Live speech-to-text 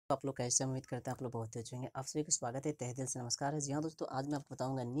आप लोग कैसे उम्मीद करते हैं आप लोग बहुत अच्छे होंगे। आप सभी को स्वागत है, तहे दिल से नमस्कार है। जी हाँ दोस्तों, आज मैं आपको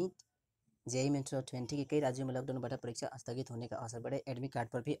बताऊंगा नीट जेईई मेंस 2020 के कई राज्यों में लॉकडाउन बढ़ा, परीक्षा स्थगित होने का असर बड़े एडमिट कार्ड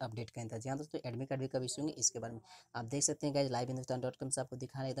पर भी अपडेट करें था। जी हाँ दोस्तों, एडमिट कार्ड भी कब इशू होंगे इसके बारे में आप देख सकते हैं। गाइस live-hindustan.com से आपको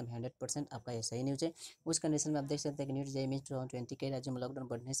दिखा रहा है एकदम 100% आपका ये सही न्यूज़ है। उस कंडीशन में आप देख सकते हैं कि नीट जेईई मेंस 2020 कई राज्यों में लॉकडाउन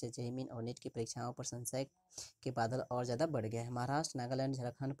बढ़ने से जेईई मेन और नीट की परीक्षाओं पर संशय के बादल और ज़्यादा बढ़ गया है। महाराष्ट्र, नागालैंड,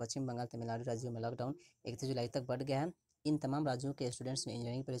 झारखंड, पश्चिम बंगाल, तमिलनाडु राज्यों में लॉकडाउन 31 जुलाई तक बढ़ गया है। इन तमाम राज्यों के स्टूडेंट्स ने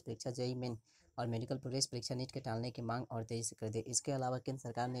इंजीनियरिंग प्रवेश परीक्षा, जेईई मेन और मेडिकल प्रवेश परीक्षा नीट के टालने की मांग और तेजी से कर दी। इसके अलावा केंद्र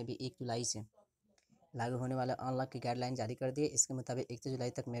सरकार ने भी 1 जुलाई से लागू होने वाले अनलॉक की गाइडलाइन जारी कर दी है। इसके मुताबिक 31 जुलाई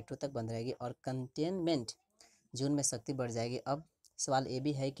तक मेट्रो तक बंद रहेगी और कंटेनमेंट जोन में सख्ती बढ़ जाएगी। अब सवाल ये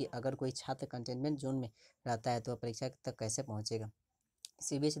भी है कि अगर कोई छात्र कंटेनमेंट जोन में रहता है तो वह परीक्षा तक कैसे पहुंचेगा।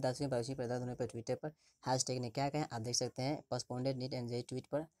 सीबीएसई 10वीं 12वीं परिणाम होने पर ट्विटर पर हैशटैग ने क्या कहा आप देख सकते हैं। Postponed neat and JEE tweet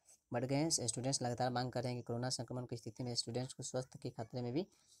पर बढ़ गए हैं। स्टूडेंट्स लगातार मांग कर रहे हैं कि कोरोना संक्रमण की स्थिति में स्टूडेंट्स को स्वास्थ्य के खतरे में भी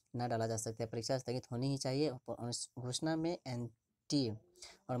न डाला जा सकता है। परीक्षा स्थगित होनी ही चाहिए। घोषणा में एनटीए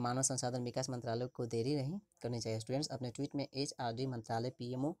और मानव संसाधन विकास मंत्रालय को देरी नहीं करनी चाहिए। स्टूडेंट्स अपने ट्वीट में एचआरडी मंत्रालय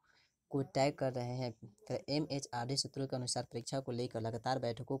पीएमओ को टैग कर रहे हैं। एमएचआरडी सूत्रों के अनुसार परीक्षा को लेकर लगातार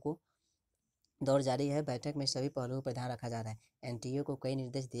बैठकों को दौर जारी है। बैठक में सभी पहलुओं पर ध्यान रखा जा रहा है। एनटीए को कई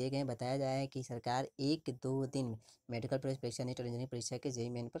निर्देश दिए गए हैं। बताया जाए है कि सरकार 1-2 दिन में मेडिकल प्रवेश परीक्षा, नीट और इंजीनियरिंग परीक्षा के जेईई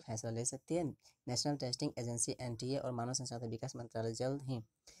मेन पर फैसला ले सकती है। नेशनल टेस्टिंग एजेंसी एनटीए और मानव संसाधन विकास मंत्रालय जल्द ही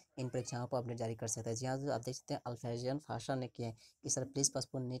इन परीक्षाओं पर अपडेट जारी कर सकता है। जी हाँ, आप देख सकते हैं अल्फाजन फाशा ने किया है कि sir please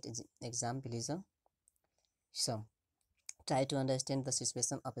postpone NEET exam please some try to understand the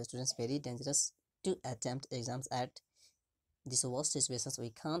situation of students. Very dangerous to attempt exams at this worst situations. We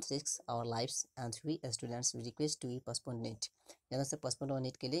can't risk our lives and we students we request to postpone NEET। ज़्यादा से postpone और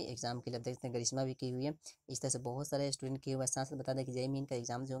NEET के लिए exam के लिए आप देखते हैं गरिश्मा भी की हुई है। इस तरह से बहुत सारे स्टूडेंट किए हुए हैं। साथ साथ बता दें कि जेईई मेन का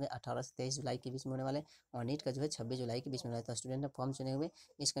एग्जाम जो होंगे 18 से 23 जुलाई के बीच में होने वाले और नीट का जो है 26 जुलाई के बीच में होने वाला है। तो स्टूडेंट ने फॉर्म चुने हुए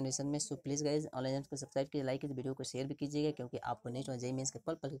इस कंडीशन में। सो प्लीज़ गाइज ऑनलाइन को सब्सक्राइब कीजिए, लाइक कीजिए, वीडियो को शेयर भी कीजिएगा क्योंकि आपको नीट और जेईई मेंस के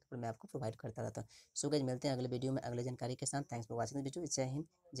पल पल के खबर मैं आपको प्रोवाइड करता रहता हूँ। सो गाइज मिलते हैं अगले वीडियो में अगले जानकारी के साथ। Thanks for watching video. जय हिंद,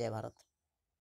 जय भारत।